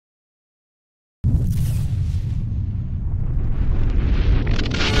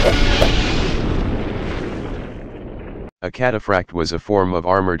A cataphract was a form of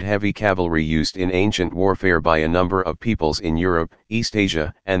armored heavy cavalry used in ancient warfare by a number of peoples in Europe, East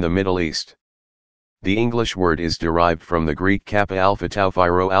Asia, and the Middle East. The English word is derived from the Greek kappa alpha tau phi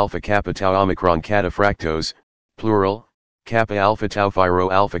alpha kappa tau omicron cataphractos, plural, kappa alpha tau phi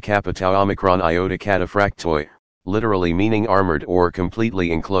alpha kappa tau omicron iota cataphractoi, literally meaning armored or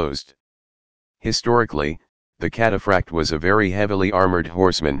completely enclosed. Historically, the cataphract was a very heavily armored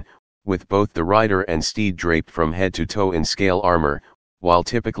horseman, with both the rider and steed draped from head to toe in scale armor, while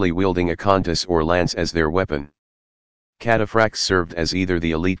typically wielding a contus or lance as their weapon. Cataphracts served as either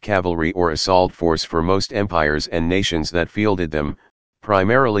the elite cavalry or assault force for most empires and nations that fielded them,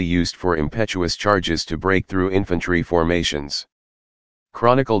 primarily used for impetuous charges to break through infantry formations.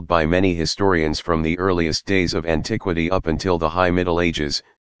 Chronicled by many historians from the earliest days of antiquity up until the High Middle Ages,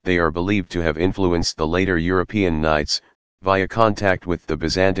 they are believed to have influenced the later European knights, via contact with the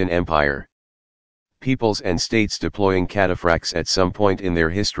Byzantine Empire. Peoples and states deploying cataphracts at some point in their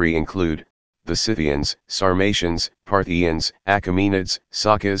history include the Scythians, Sarmatians, Parthians, Achaemenids,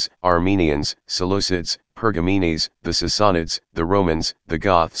 Sakas, Armenians, Seleucids, Pergamenes, the Sassanids, the Romans, the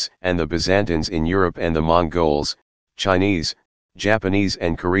Goths, and the Byzantines in Europe, and the Mongols, Chinese, Japanese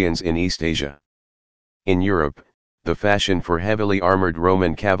and Koreans in East Asia. In Europe, the fashion for heavily armored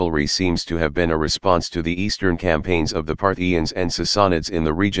Roman cavalry seems to have been a response to the eastern campaigns of the Parthians and Sassanids in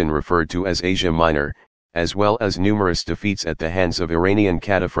the region referred to as Asia Minor, as well as numerous defeats at the hands of Iranian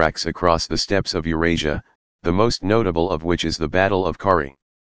cataphracts across the steppes of Eurasia, the most notable of which is the Battle of Kari.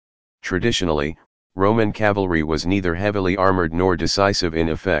 Traditionally, Roman cavalry was neither heavily armored nor decisive in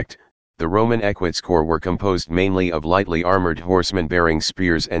effect. The Roman equites corps were composed mainly of lightly armored horsemen bearing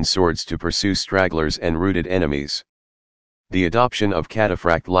spears and swords to pursue stragglers and routed enemies. The adoption of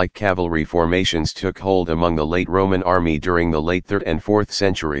cataphract-like cavalry formations took hold among the late Roman army during the late 3rd and 4th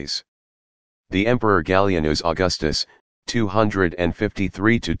centuries. The Emperor Gallienus Augustus,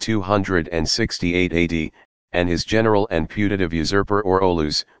 253 to 268 AD, and his general and putative usurper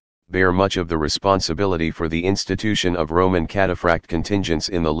Aulus, bear much of the responsibility for the institution of Roman cataphract contingents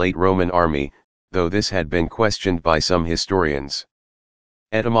in the late Roman army, though this had been questioned by some historians.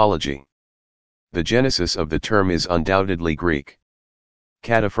 Etymology. The genesis of the term is undoubtedly Greek.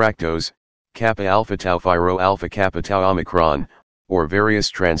 Cataphractos, kappa alpha tau phi rho alpha kappa tau omicron, or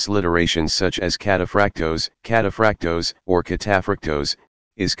various transliterations such as cataphractos, cataphractos, or cataphractos,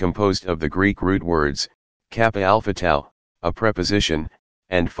 is composed of the Greek root words, kappa alpha tau, a preposition,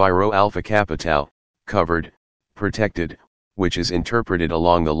 and phi rho alpha kappa tau, covered, protected, which is interpreted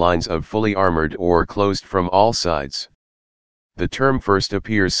along the lines of fully armored or closed from all sides. The term first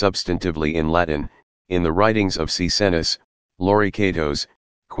appears substantively in Latin, in the writings of Caesenus, Loricatos,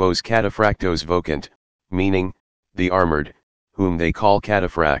 quos cataphractos vocant, meaning, the armored, whom they call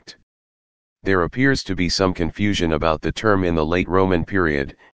cataphract. There appears to be some confusion about the term in the late Roman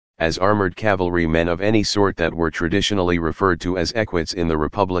period, as armored cavalrymen of any sort that were traditionally referred to as equites in the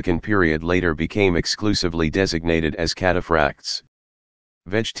Republican period later became exclusively designated as cataphracts.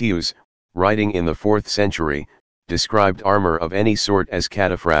 Vegetius, writing in the 4th century, described armor of any sort as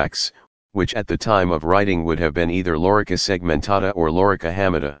cataphracts, which at the time of writing would have been either lorica segmentata or lorica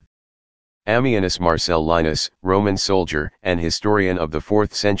hamata. Ammianus Marcellinus, Roman soldier and historian of the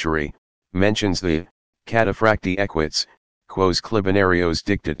 4th century, mentions the cataphracti equites, quos clibinarios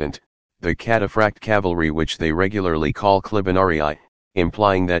dictatant, the cataphract cavalry which they regularly call clibinarii,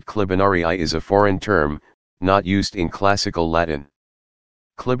 implying that clibinarii is a foreign term, not used in classical Latin.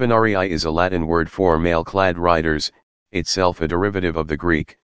 Clibinarii is a Latin word for mail-clad riders, itself a derivative of the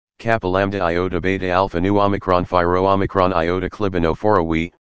Greek, kappa lambda iota beta alpha nu omicron phi rho omicron iota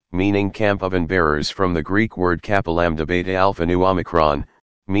clibinophoroi, meaning camp oven bearers from the Greek word kappa lambda beta alpha nu omicron,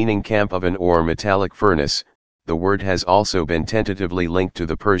 meaning camp oven or metallic furnace. The word has also been tentatively linked to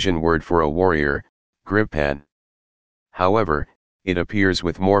the Persian word for a warrior, grippan. However, it appears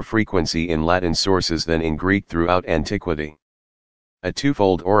with more frequency in Latin sources than in Greek throughout antiquity. A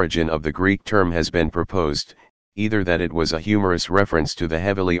twofold origin of the Greek term has been proposed, either that it was a humorous reference to the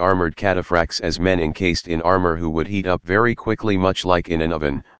heavily armored cataphracts as men encased in armor who would heat up very quickly much like in an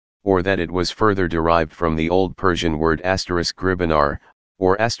oven, or that it was further derived from the Old Persian word *gribanar,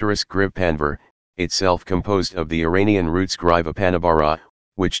 or *gribpanvar, itself composed of the Iranian root skriva panabara,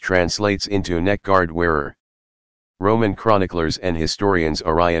 which translates into neck guard wearer. Roman chroniclers and historians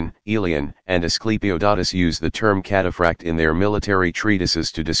Arrian, Aelian, and Asclepiodotus use the term cataphract in their military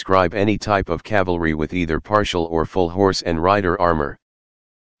treatises to describe any type of cavalry with either partial or full horse and rider armor.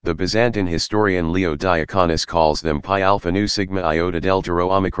 The Byzantine historian Leo Diaconus calls them pi alpha nu sigma iota delta rho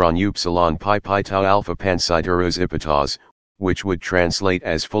omicron upsilon pi pi tau alpha pansideros ipatos, which would translate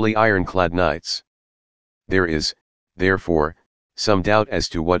as fully ironclad knights. There is, Therefore, some doubt as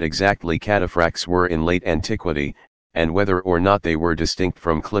to what exactly cataphracts were in late antiquity, and whether or not they were distinct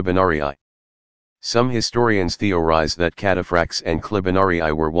from clibanarii. Some historians theorize that cataphracts and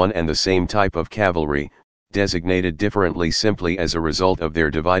clibanarii were one and the same type of cavalry, designated differently simply as a result of their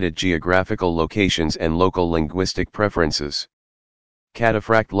divided geographical locations and local linguistic preferences.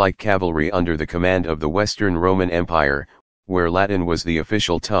 Cataphract-like cavalry under the command of the Western Roman Empire, where Latin was the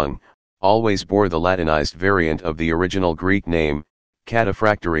official tongue, always bore the Latinized variant of the original Greek name,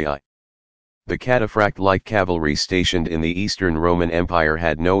 cataphractarii. The cataphract-like cavalry stationed in the Eastern Roman Empire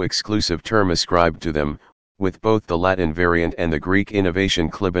had no exclusive term ascribed to them, with both the Latin variant and the Greek innovation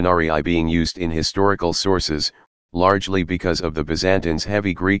clibanarii being used in historical sources, largely because of the Byzantines'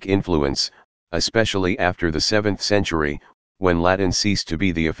 heavy Greek influence, especially after the 7th century, when Latin ceased to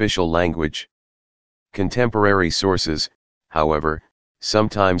be the official language. Contemporary sources, however,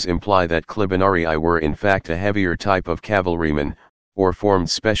 sometimes imply that clibanarii were in fact a heavier type of cavalrymen, or formed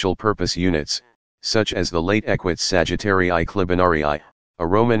special purpose units, such as the late equites Sagittarii clibanarii, a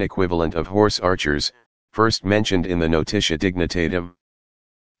Roman equivalent of horse archers, first mentioned in the Notitia Dignitatum.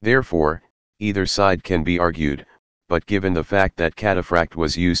 Therefore, either side can be argued, but given the fact that cataphract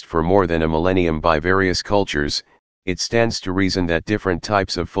was used for more than a millennium by various cultures, it stands to reason that different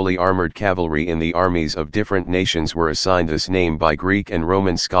types of fully armored cavalry in the armies of different nations were assigned this name by Greek and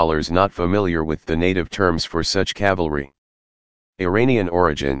Roman scholars not familiar with the native terms for such cavalry. Iranian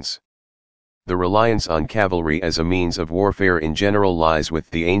origins. The reliance on cavalry as a means of warfare in general lies with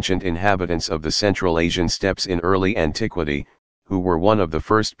the ancient inhabitants of the Central Asian steppes in early antiquity, who were one of the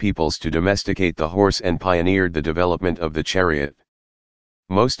first peoples to domesticate the horse and pioneered the development of the chariot.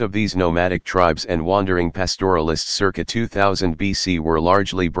 Most of these nomadic tribes and wandering pastoralists circa 2000 BC were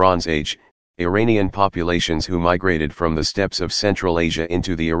largely Bronze Age, Iranian populations who migrated from the steppes of Central Asia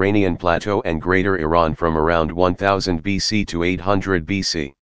into the Iranian plateau and Greater Iran from around 1000 BC to 800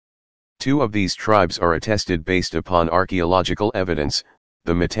 BC. Two of these tribes are attested based upon archaeological evidence,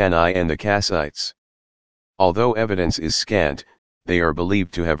 the Mitanni and the Kassites. Although evidence is scant, they are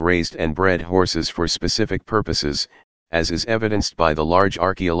believed to have raised and bred horses for specific purposes, as is evidenced by the large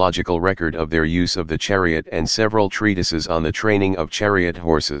archaeological record of their use of the chariot and several treatises on the training of chariot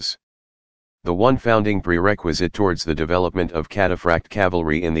horses. The one founding prerequisite towards the development of cataphract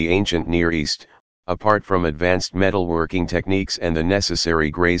cavalry in the ancient Near East, apart from advanced metalworking techniques and the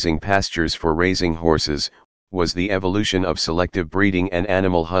necessary grazing pastures for raising horses, was the evolution of selective breeding and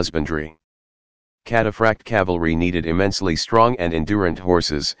animal husbandry. Cataphract cavalry needed immensely strong and endurant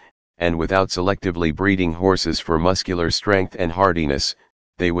horses, and without selectively breeding horses for muscular strength and hardiness,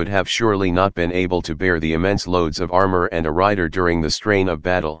 they would have surely not been able to bear the immense loads of armor and a rider during the strain of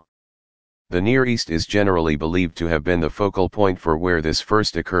battle. The Near East is generally believed to have been the focal point for where this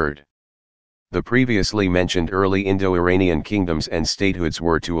first occurred. The previously mentioned early Indo-Iranian kingdoms and statehoods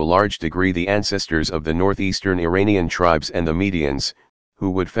were to a large degree the ancestors of the northeastern Iranian tribes and the Medians,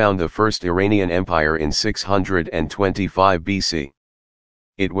 who would found the first Iranian Empire in 625 BC.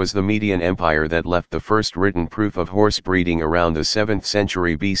 It was the Median Empire that left the first written proof of horse breeding around the 7th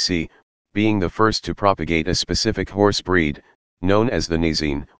century BC, being the first to propagate a specific horse breed, known as the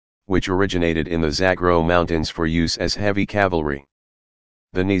Nizin, which originated in the Zagros Mountains for use as heavy cavalry.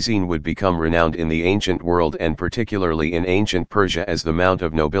 The Nizin would become renowned in the ancient world and particularly in ancient Persia as the mount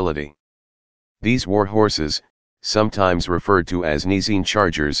of nobility. These war horses, sometimes referred to as Nizin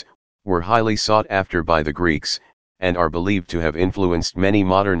chargers, were highly sought after by the Greeks, and are believed to have influenced many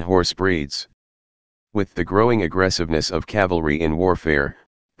modern horse breeds. With the growing aggressiveness of cavalry in warfare,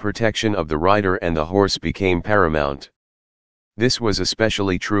 protection of the rider and the horse became paramount. This was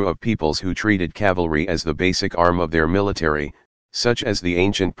especially true of peoples who treated cavalry as the basic arm of their military, such as the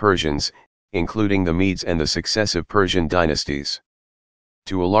ancient Persians, including the Medes and the successive Persian dynasties.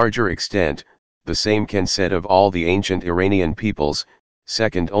 To a larger extent, the same can be said of all the ancient Iranian peoples,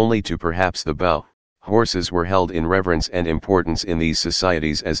 second only to perhaps the bow. Horses were held in reverence and importance in these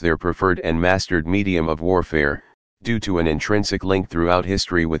societies as their preferred and mastered medium of warfare, due to an intrinsic link throughout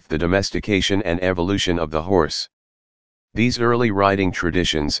history with the domestication and evolution of the horse. These early riding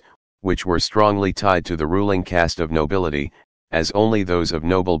traditions, which were strongly tied to the ruling caste of nobility, as only those of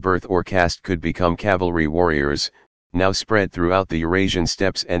noble birth or caste could become cavalry warriors, now spread throughout the Eurasian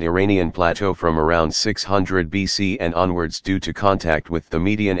steppes and Iranian plateau from around 600 BC and onwards due to contact with the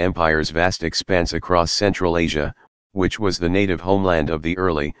Median Empire's vast expanse across Central Asia, which was the native homeland of the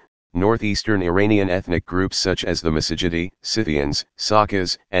early, northeastern Iranian ethnic groups such as the Masajidi, Scythians,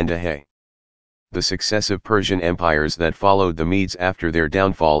 Sakas, and Ahay. The successive Persian empires that followed the Medes after their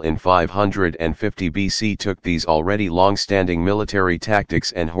downfall in 550 BC took these already long-standing military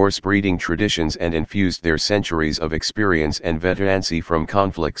tactics and horse-breeding traditions and infused their centuries of experience and veterancy from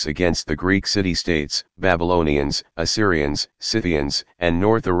conflicts against the Greek city-states, Babylonians, Assyrians, Scythians, and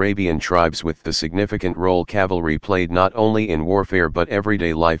North Arabian tribes, with the significant role cavalry played not only in warfare but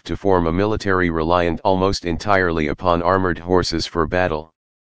everyday life to form a military reliant almost entirely upon armored horses for battle.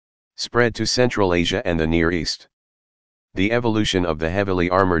 Spread to Central Asia and the Near East. The evolution of the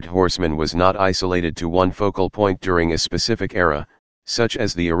heavily armored horseman was not isolated to one focal point during a specific era, such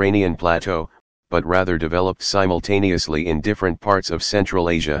as the Iranian plateau, but rather developed simultaneously in different parts of Central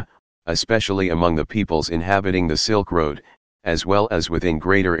Asia, especially among the peoples inhabiting the Silk Road, as well as within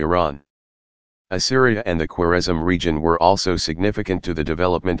Greater Iran. Assyria and the Khwarezm region were also significant to the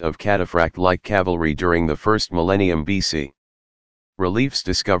development of Cataphract-like cavalry during the first millennium BC. Reliefs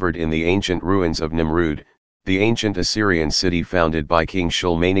discovered in the ancient ruins of Nimrud, the ancient Assyrian city founded by King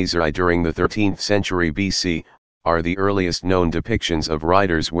Shalmaneser I during the 13th century BC, are the earliest known depictions of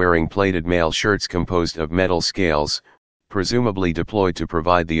riders wearing plated mail shirts composed of metal scales, presumably deployed to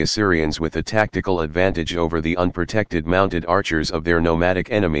provide the Assyrians with a tactical advantage over the unprotected mounted archers of their nomadic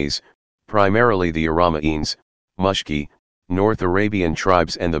enemies, primarily the Aramaeans, Mushki, North Arabian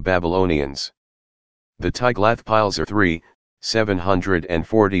tribes and the Babylonians. The Tiglath-Pileser III,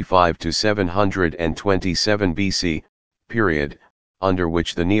 745 to 727 BC, period, under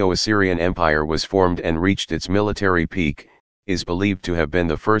which the Neo-Assyrian Empire was formed and reached its military peak, is believed to have been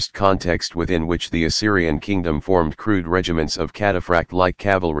the first context within which the Assyrian kingdom formed crude regiments of cataphract-like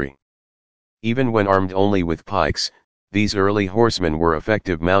cavalry. Even when armed only with pikes, these early horsemen were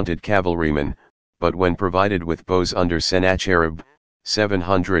effective mounted cavalrymen, but when provided with bows under Sennacherib,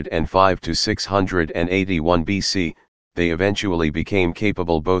 705 to 681 BC, they eventually became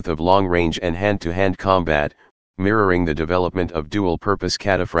capable both of long-range and hand-to-hand combat, mirroring the development of dual-purpose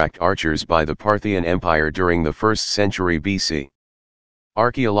cataphract archers by the Parthian Empire during the 1st century BC.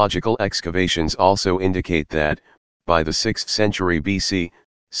 Archaeological excavations also indicate that, by the 6th century BC,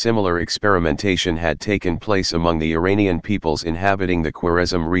 similar experimentation had taken place among the Iranian peoples inhabiting the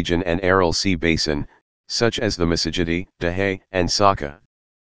Khwarezm region and Aral Sea basin, such as the Masajidi, Dahay, and Saka.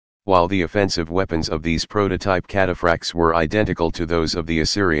 While the offensive weapons of these prototype cataphracts were identical to those of the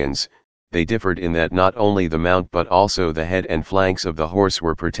Assyrians, they differed in that not only the mount but also the head and flanks of the horse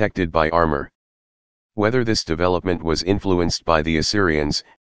were protected by armor. Whether this development was influenced by the Assyrians,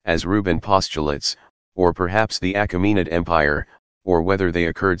 as Rubin postulates, or perhaps the Achaemenid Empire, or whether they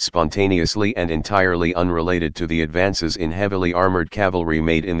occurred spontaneously and entirely unrelated to the advances in heavily armored cavalry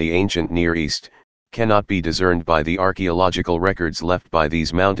made in the ancient Near East, cannot be discerned by the archaeological records left by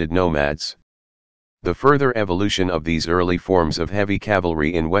these mounted nomads. The further evolution of these early forms of heavy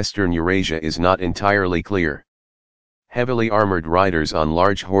cavalry in Western Eurasia is not entirely clear. Heavily armored riders on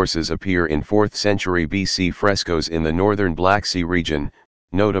large horses appear in 4th century BC frescoes in the northern Black Sea region,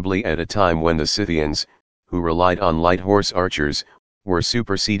 notably at a time when the Scythians, who relied on light horse archers, were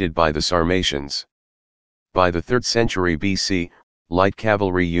superseded by the Sarmatians. By the 3rd century BC, light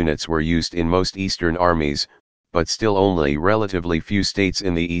cavalry units were used in most Eastern armies, but still only relatively few states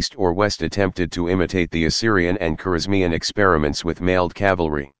in the East or West attempted to imitate the Assyrian and Khwarezmian experiments with mailed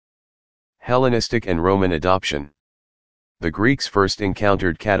cavalry. Hellenistic and Roman adoption. The Greeks first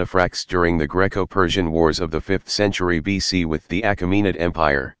encountered cataphracts during the Greco-Persian Wars of the 5th century BC with the Achaemenid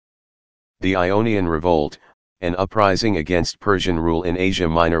Empire. The Ionian Revolt, an uprising against Persian rule in Asia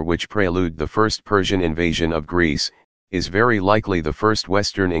Minor which preluded the first Persian invasion of Greece, is very likely the first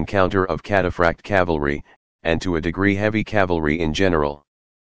Western encounter of cataphract cavalry, and to a degree heavy cavalry in general.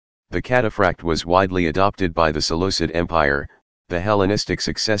 The cataphract was widely adopted by the Seleucid Empire, the Hellenistic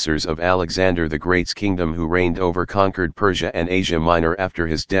successors of Alexander the Great's kingdom who reigned over conquered Persia and Asia Minor after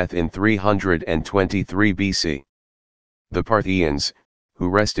his death in 323 BC. The Parthians, who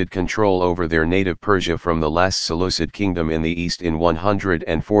wrested control over their native Persia from the last Seleucid kingdom in the east in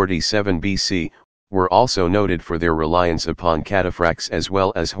 147 BC, were also noted for their reliance upon cataphracts as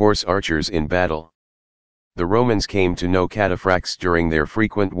well as horse archers in battle. The Romans came to know cataphracts during their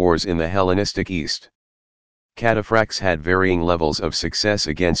frequent wars in the Hellenistic East. Cataphracts had varying levels of success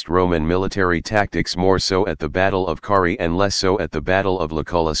against Roman military tactics, more so at the Battle of Carrhae and less so at the Battle of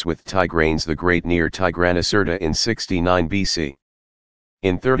Lucullus with Tigranes the Great near Tigranocerta in 69 BC.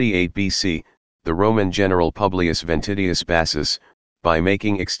 In 38 BC, the Roman general Publius Ventidius Bassus, by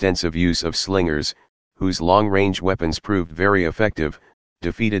making extensive use of slingers, whose long-range weapons proved very effective,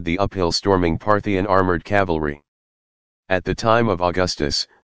 defeated the uphill storming Parthian armored cavalry. At the time of Augustus,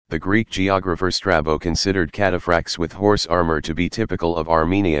 the Greek geographer Strabo considered cataphracts with horse armor to be typical of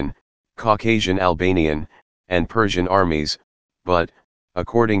Armenian, Caucasian Albanian, and Persian armies, but,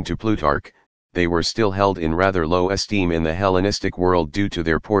 according to Plutarch, they were still held in rather low esteem in the Hellenistic world due to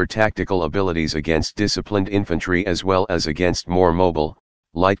their poor tactical abilities against disciplined infantry as well as against more mobile,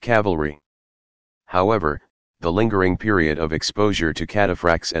 light cavalry. However, the lingering period of exposure to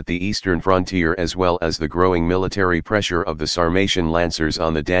cataphracts at the eastern frontier as well as the growing military pressure of the Sarmatian lancers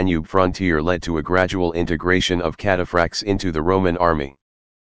on the Danube frontier led to a gradual integration of cataphracts into the Roman army.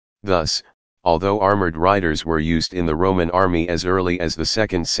 Thus, although armored riders were used in the Roman army as early as the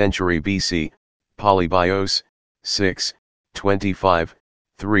 2nd century BC, Polybios, 6, 25,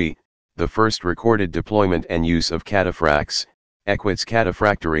 3, the first recorded deployment and use of cataphracts, equites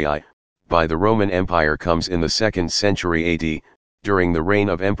cataphractarii, by the Roman Empire comes in the 2nd century AD, during the reign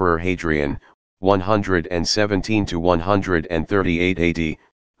of Emperor Hadrian, 117 to 138 AD,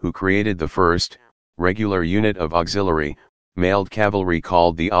 who created the first, regular unit of auxiliary, mailed cavalry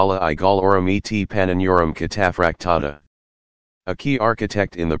called the Ala I Gallorum et Pannorum Cataphractata. A key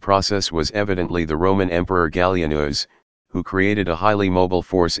architect in the process was evidently the Roman Emperor Gallienus, who created a highly mobile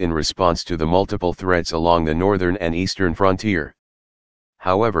force in response to the multiple threats along the northern and eastern frontier.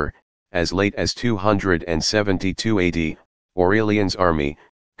 However, as late as 272 AD, Aurelian's army,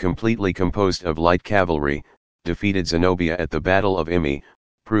 completely composed of light cavalry, defeated Zenobia at the Battle of Imi,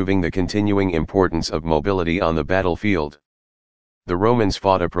 proving the continuing importance of mobility on the battlefield. The Romans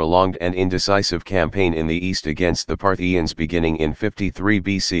fought a prolonged and indecisive campaign in the east against the Parthians beginning in 53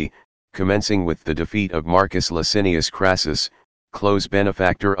 BC, commencing with the defeat of Marcus Licinius Crassus, close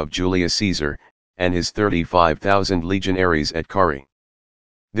benefactor of Julius Caesar, and his 35,000 legionaries at Carrhae.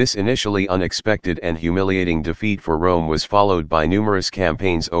 This initially unexpected and humiliating defeat for Rome was followed by numerous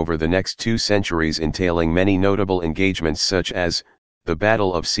campaigns over the next 2 centuries entailing many notable engagements such as, the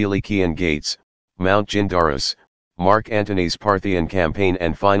Battle of Silicaean Gates, Mount Gindarus, Mark Antony's Parthian campaign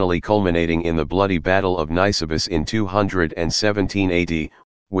and finally culminating in the bloody Battle of Nisibis in 217 AD,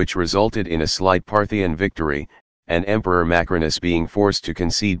 which resulted in a slight Parthian victory, and Emperor Macrinus being forced to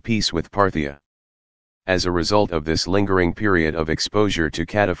concede peace with Parthia. As a result of this lingering period of exposure to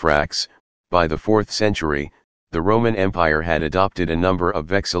cataphracts, by the 4th century, the Roman Empire had adopted a number of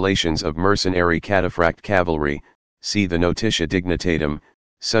vexallations of mercenary cataphract cavalry, see the Notitia Dignitatum,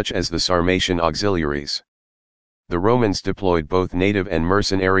 such as the Sarmatian auxiliaries. The Romans deployed both native and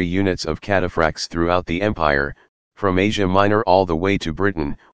mercenary units of cataphracts throughout the empire, from Asia Minor all the way to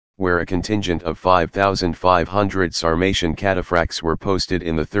Britain, where a contingent of 5,500 Sarmatian cataphracts were posted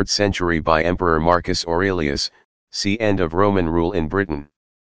in the 3rd century by Emperor Marcus Aurelius, see end of Roman rule in Britain.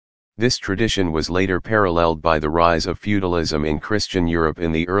 This tradition was later paralleled by the rise of feudalism in Christian Europe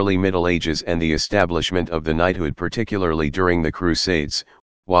in the early Middle Ages and the establishment of the knighthood particularly during the Crusades,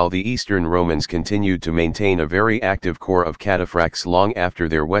 while the Eastern Romans continued to maintain a very active corps of cataphracts long after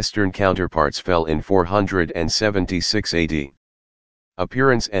their Western counterparts fell in 476 AD.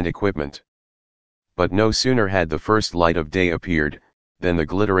 Appearance and equipment. But no sooner had the first light of day appeared, than the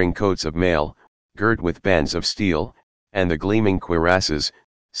glittering coats of mail, girt with bands of steel, and the gleaming cuirasses,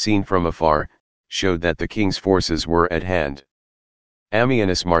 seen from afar, showed that the king's forces were at hand.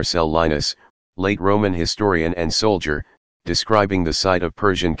 Ammianus Marcellinus, late Roman historian and soldier, describing the sight of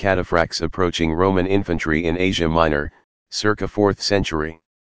Persian cataphracts approaching Roman infantry in Asia Minor, circa 4th century.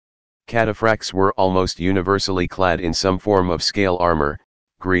 Cataphracts were almost universally clad in some form of scale armor,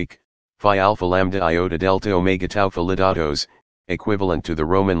 Greek, phi alpha lambda iota delta omega tau philidatos, equivalent to the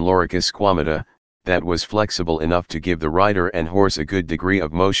Roman loricus quamata, that was flexible enough to give the rider and horse a good degree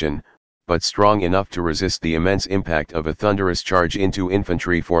of motion, but strong enough to resist the immense impact of a thunderous charge into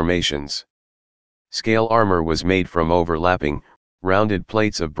infantry formations. Scale armor was made from overlapping, rounded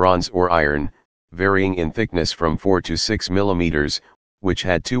plates of bronze or iron, varying in thickness from 4 to 6 mm, which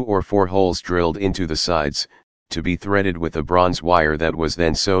had 2 or 4 holes drilled into the sides, to be threaded with a bronze wire that was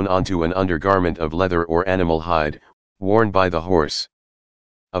then sewn onto an undergarment of leather or animal hide, worn by the horse.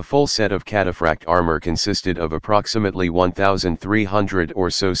 A full set of cataphract armor consisted of approximately 1,300 or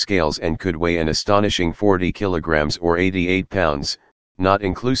so scales and could weigh an astonishing 40 kilograms or 88 pounds, not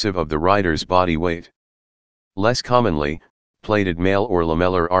inclusive of the rider's body weight. Less commonly, plated mail or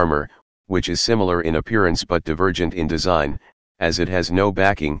lamellar armor, which is similar in appearance but divergent in design, as it has no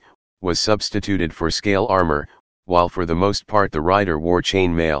backing, was substituted for scale armor, while for the most part the rider wore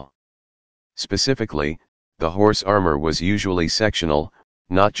chain mail. Specifically, the horse armor was usually sectional,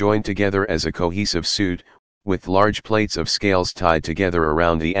 not joined together as a cohesive suit, with large plates of scales tied together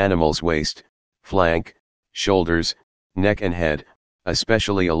around the animal's waist, flank, shoulders, neck and head,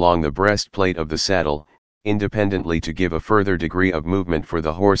 especially along the breastplate of the saddle, independently to give a further degree of movement for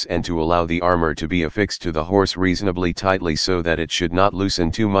the horse and to allow the armor to be affixed to the horse reasonably tightly so that it should not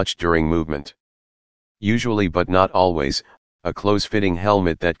loosen too much during movement. Usually but not always, a close-fitting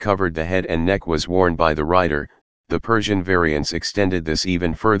helmet that covered the head and neck was worn by the rider. The Persian variants extended this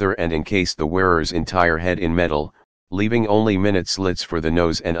even further and encased the wearer's entire head in metal, leaving only minute slits for the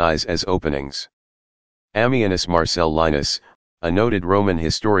nose and eyes as openings. Ammianus Marcellinus, a noted Roman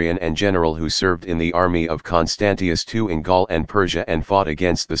historian and general who served in the army of Constantius II in Gaul and Persia and fought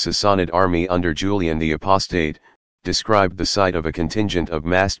against the Sassanid army under Julian the Apostate, described the sight of a contingent of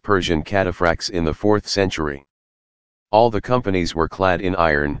massed Persian cataphracts in the 4th century. All the companies were clad in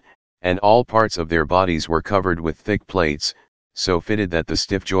iron, and all parts of their bodies were covered with thick plates, so fitted that the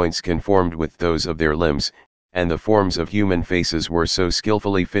stiff joints conformed with those of their limbs, and the forms of human faces were so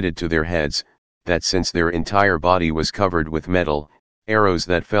skillfully fitted to their heads, that since their entire body was covered with metal, arrows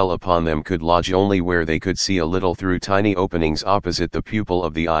that fell upon them could lodge only where they could see a little through tiny openings opposite the pupil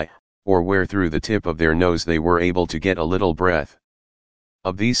of the eye, or where through the tip of their nose they were able to get a little breath.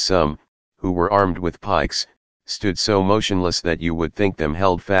 Of these some, who were armed with pikes, stood so motionless that you would think them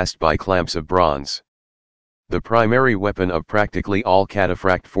held fast by clamps of bronze. The primary weapon of practically all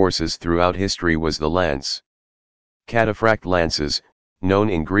cataphract forces throughout history was the lance. Cataphract lances, known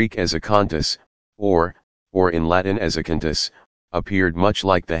in Greek as a contus, or in Latin as a cantus, appeared much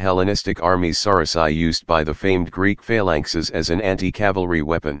like the Hellenistic army's sarissai used by the famed Greek phalanxes as an anti-cavalry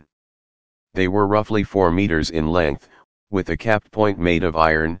weapon. They were roughly 4 meters in length, with a capped point made of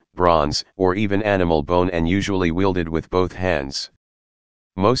iron, bronze, or even animal bone and usually wielded with both hands.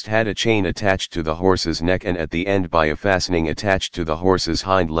 Most had a chain attached to the horse's neck and at the end by a fastening attached to the horse's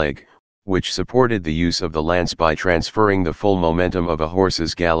hind leg, which supported the use of the lance by transferring the full momentum of a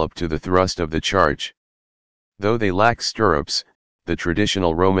horse's gallop to the thrust of the charge. Though they lacked stirrups, the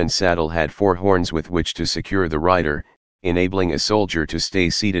traditional Roman saddle had 4 horns with which to secure the rider, enabling a soldier to stay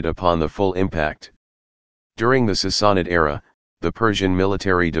seated upon the full impact. During the Sassanid era, the Persian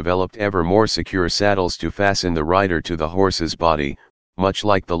military developed ever more secure saddles to fasten the rider to the horse's body, much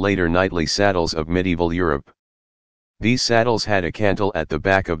like the later knightly saddles of medieval Europe. These saddles had a cantle at the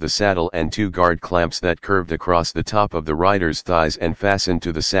back of the saddle and 2 guard clamps that curved across the top of the rider's thighs and fastened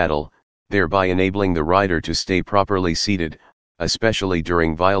to the saddle, thereby enabling the rider to stay properly seated, especially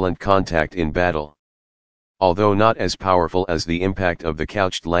during violent contact in battle. Although not as powerful as the impact of the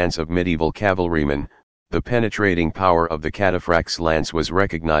couched lance of medieval cavalrymen, the penetrating power of the cataphract's lance was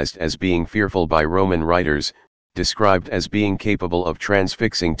recognized as being fearful by Roman writers, described as being capable of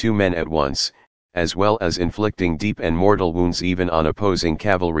transfixing 2 men at once, as well as inflicting deep and mortal wounds even on opposing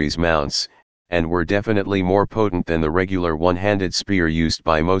cavalry's mounts, and were definitely more potent than the regular one-handed spear used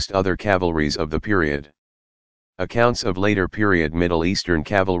by most other cavalries of the period. Accounts of later period Middle Eastern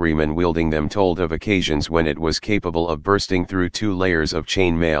cavalrymen wielding them told of occasions when it was capable of bursting through 2 layers of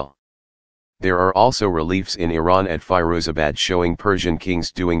chain mail. There are also reliefs in Iran at Firozabad showing Persian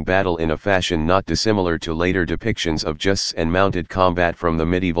kings doing battle in a fashion not dissimilar to later depictions of jousts and mounted combat from the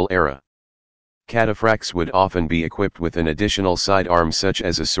medieval era. Cataphracts would often be equipped with an additional sidearm such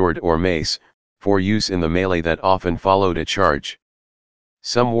as a sword or mace, for use in the melee that often followed a charge.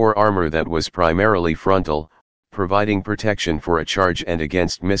 Some wore armor that was primarily frontal, providing protection for a charge and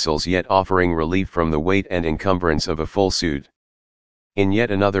against missiles yet offering relief from the weight and encumbrance of a full suit. In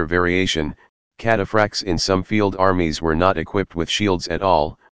yet another variation, cataphracts in some field armies were not equipped with shields at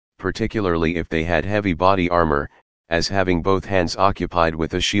all, particularly if they had heavy body armor, as having both hands occupied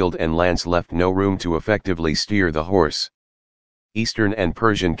with a shield and lance left no room to effectively steer the horse. Eastern and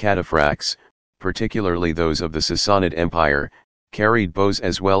Persian cataphracts, particularly those of the Sassanid Empire, carried bows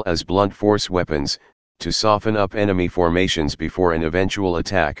as well as blunt force weapons, to soften up enemy formations before an eventual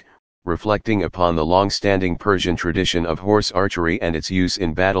attack, reflecting upon the long-standing Persian tradition of horse archery and its use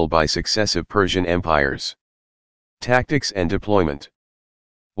in battle by successive Persian empires. Tactics and deployment.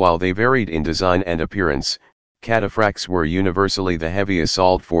 While they varied in design and appearance, cataphracts were universally the heavy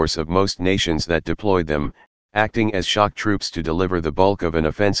assault force of most nations that deployed them, acting as shock troops to deliver the bulk of an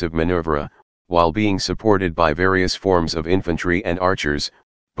offensive maneuver, while being supported by various forms of infantry and archers,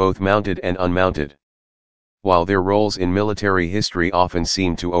 both mounted and unmounted. While their roles in military history often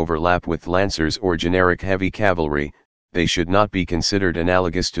seem to overlap with lancers or generic heavy cavalry, they should not be considered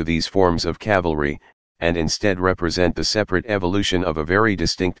analogous to these forms of cavalry, and instead represent the separate evolution of a very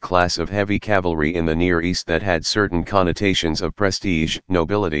distinct class of heavy cavalry in the Near East that had certain connotations of prestige,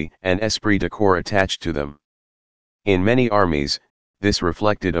 nobility, and esprit de corps attached to them. In many armies, this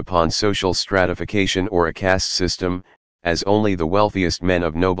reflected upon social stratification or a caste system, as only the wealthiest men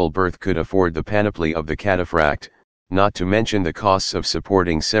of noble birth could afford the panoply of the cataphract. not to mention the costs of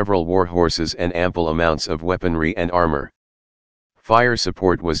supporting several war horses and ample amounts of weaponry and armor. Fire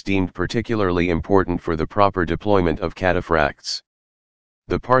support was deemed particularly important for the proper deployment of cataphracts.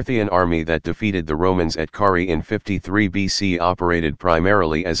 The Parthian army that defeated the Romans at Carrhae in 53 BC operated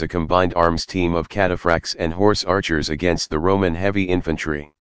primarily as a combined arms team of cataphracts and horse archers against the Roman heavy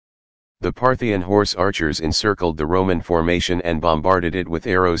infantry. The Parthian horse archers encircled the Roman formation and bombarded it with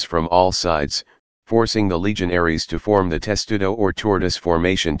arrows from all sides, forcing the legionaries to form the testudo or tortoise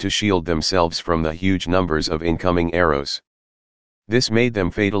formation to shield themselves from the huge numbers of incoming arrows. This made them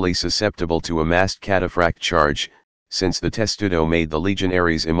fatally susceptible to a massed cataphract charge, since the testudo made the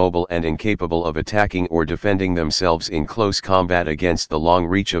legionaries immobile and incapable of attacking or defending themselves in close combat against the long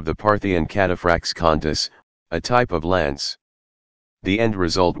reach of the Parthian cataphracts contus, a type of lance. The end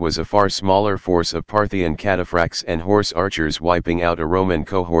result was a far smaller force of Parthian cataphracts and horse archers wiping out a Roman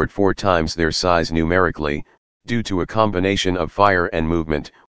cohort 4 times their size numerically, due to a combination of fire and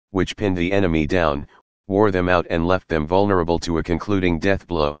movement, which pinned the enemy down, wore them out and left them vulnerable to a concluding death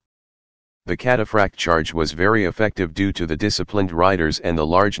blow. The cataphract charge was very effective due to the disciplined riders and the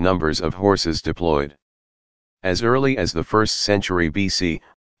large numbers of horses deployed. As early as the 1st century BC,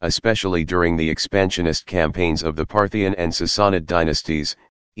 especially during the expansionist campaigns of the Parthian and Sassanid dynasties,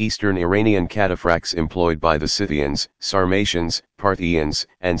 Eastern Iranian cataphracts employed by the Scythians, Sarmatians, Parthians,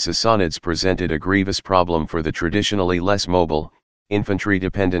 and Sassanids presented a grievous problem for the traditionally less mobile,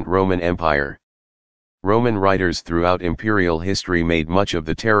 infantry-dependent Roman Empire. Roman writers throughout imperial history made much of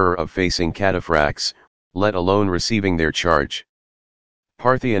the terror of facing cataphracts, let alone receiving their charge.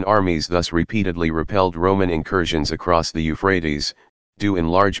 Parthian armies thus repeatedly repelled Roman incursions across the Euphrates, due in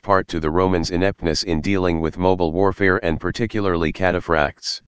large part to the Romans' ineptness in dealing with mobile warfare and particularly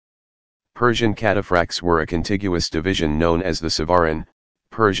cataphracts. Persian cataphracts were a contiguous division known as the Savaran,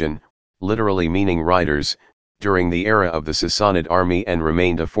 Persian, literally meaning riders, during the era of the Sassanid army and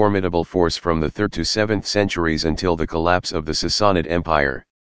remained a formidable force from the 3rd to 7th centuries until the collapse of the Sassanid Empire.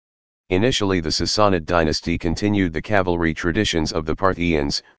 Initially the Sassanid dynasty continued the cavalry traditions of the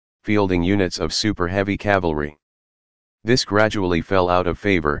Parthians, fielding units of super-heavy cavalry. This gradually fell out of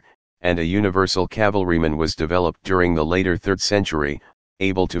favor, and a universal cavalryman was developed during the later 3rd century,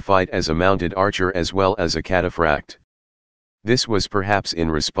 able to fight as a mounted archer as well as a cataphract. This was perhaps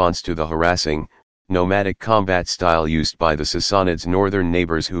in response to the harassing, nomadic combat style used by the Sassanids' northern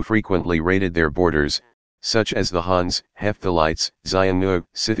neighbors who frequently raided their borders, such as the Huns, Hephthalites, Xiongnu,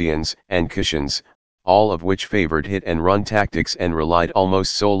 Scythians, and Kushans, all of which favored hit-and-run tactics and relied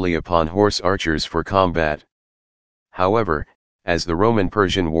almost solely upon horse archers for combat. However, as the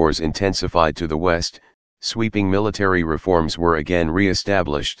Roman-Persian wars intensified to the west, sweeping military reforms were again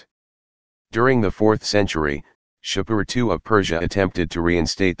re-established. During the 4th century, Shapur II of Persia attempted to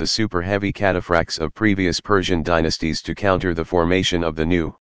reinstate the super-heavy cataphracts of previous Persian dynasties to counter the formation of the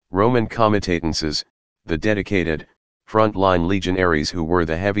new, Roman comitatenses, the dedicated, front-line legionaries who were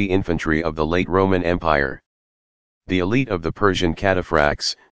the heavy infantry of the late Roman Empire. The elite of the Persian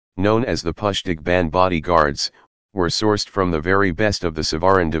cataphracts, known as the Pushtig Ban bodyguards, were sourced from the very best of the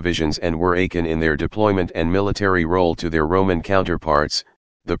Savaran divisions and were akin in their deployment and military role to their Roman counterparts,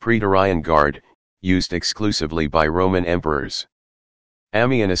 the Praetorian Guard, used exclusively by Roman emperors.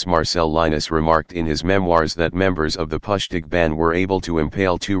 Ammianus Marcellinus remarked in his memoirs that members of the Pushtig Ban were able to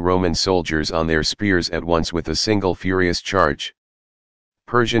impale 2 Roman soldiers on their spears at once with a single furious charge.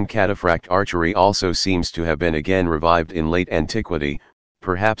 Persian cataphract archery also seems to have been again revived in late antiquity,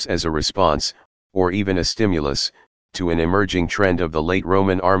 perhaps as a response, or even a stimulus, to an emerging trend of the late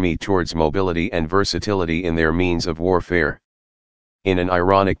Roman army towards mobility and versatility in their means of warfare. In an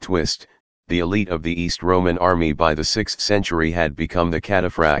ironic twist, the elite of the East Roman army by the 6th century had become the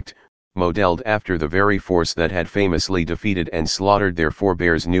cataphract, modeled after the very force that had famously defeated and slaughtered their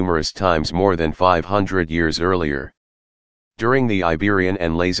forebears numerous times more than 500 years earlier. During the Iberian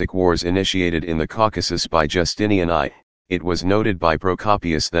and Lazic wars initiated in the Caucasus by Justinian I, it was noted by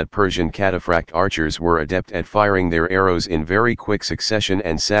Procopius that Persian cataphract archers were adept at firing their arrows in very quick succession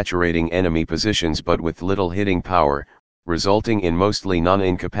and saturating enemy positions but with little hitting power, resulting in mostly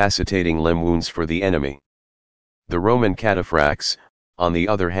non-incapacitating limb wounds for the enemy. The Roman cataphracts, on the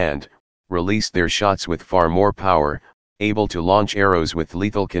other hand, released their shots with far more power, able to launch arrows with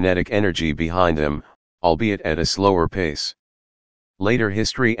lethal kinetic energy behind them, albeit at a slower pace. Later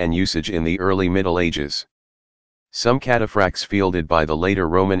history and usage in the early Middle Ages. Some cataphracts fielded by the later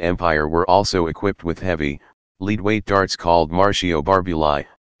Roman Empire were also equipped with heavy, lead-weight darts called martio barbuli,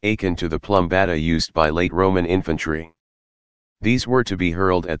 akin to the plumbata used by late Roman infantry. These were to be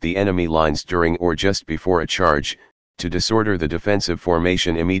hurled at the enemy lines during or just before a charge, to disorder the defensive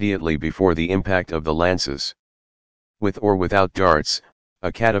formation immediately before the impact of the lances. With or without darts,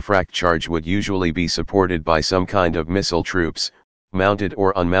 a cataphract charge would usually be supported by some kind of missile troops, mounted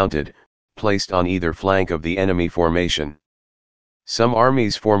or unmounted, placed on either flank of the enemy formation. Some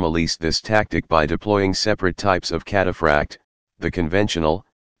armies formalized this tactic by deploying separate types of cataphract, the conventional,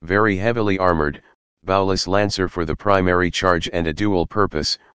 very heavily armored, bowless lancer for the primary charge and a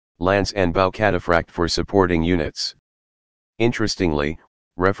dual-purpose, lance and bow cataphract for supporting units. Interestingly,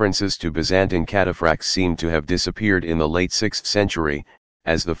 references to Byzantine cataphracts seem to have disappeared in the late 6th century,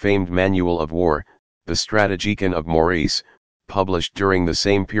 as the famed Manual of War, the Strategikon of Maurice, published during the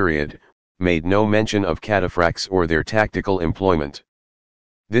same period, made no mention of cataphracts or their tactical employment.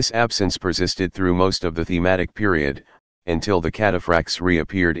 This absence persisted through most of the thematic period, until the cataphracts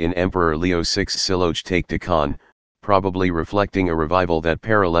reappeared in Emperor Leo VI's Silogtektikon, probably reflecting a revival that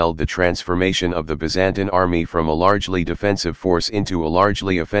paralleled the transformation of the Byzantine army from a largely defensive force into a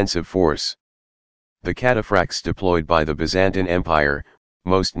largely offensive force. The cataphracts deployed by the Byzantine Empire,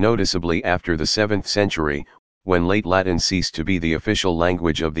 most noticeably after the 7th century, when late Latin ceased to be the official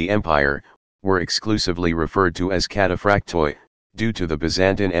language of the empire, were exclusively referred to as cataphractoi, due to the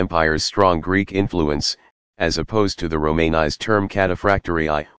Byzantine Empire's strong Greek influence, as opposed to the Romanized term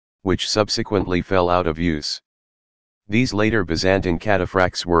cataphractorii, which subsequently fell out of use. These later Byzantine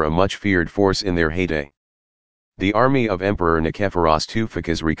cataphracts were a much feared force in their heyday. The army of Emperor Nikephoros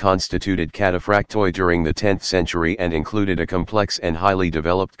Touphakis reconstituted cataphractoi during the 10th century and included a complex and highly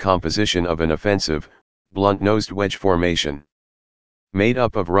developed composition of an offensive, blunt-nosed wedge formation. Made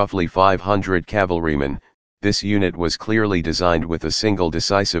up of roughly 500 cavalrymen, this unit was clearly designed with a single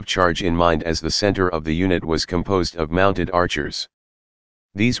decisive charge in mind, as the center of the unit was composed of mounted archers.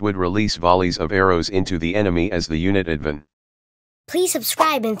 These would release volleys of arrows into the enemy as the unit advanced. Please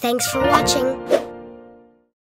subscribe and thanks for watching.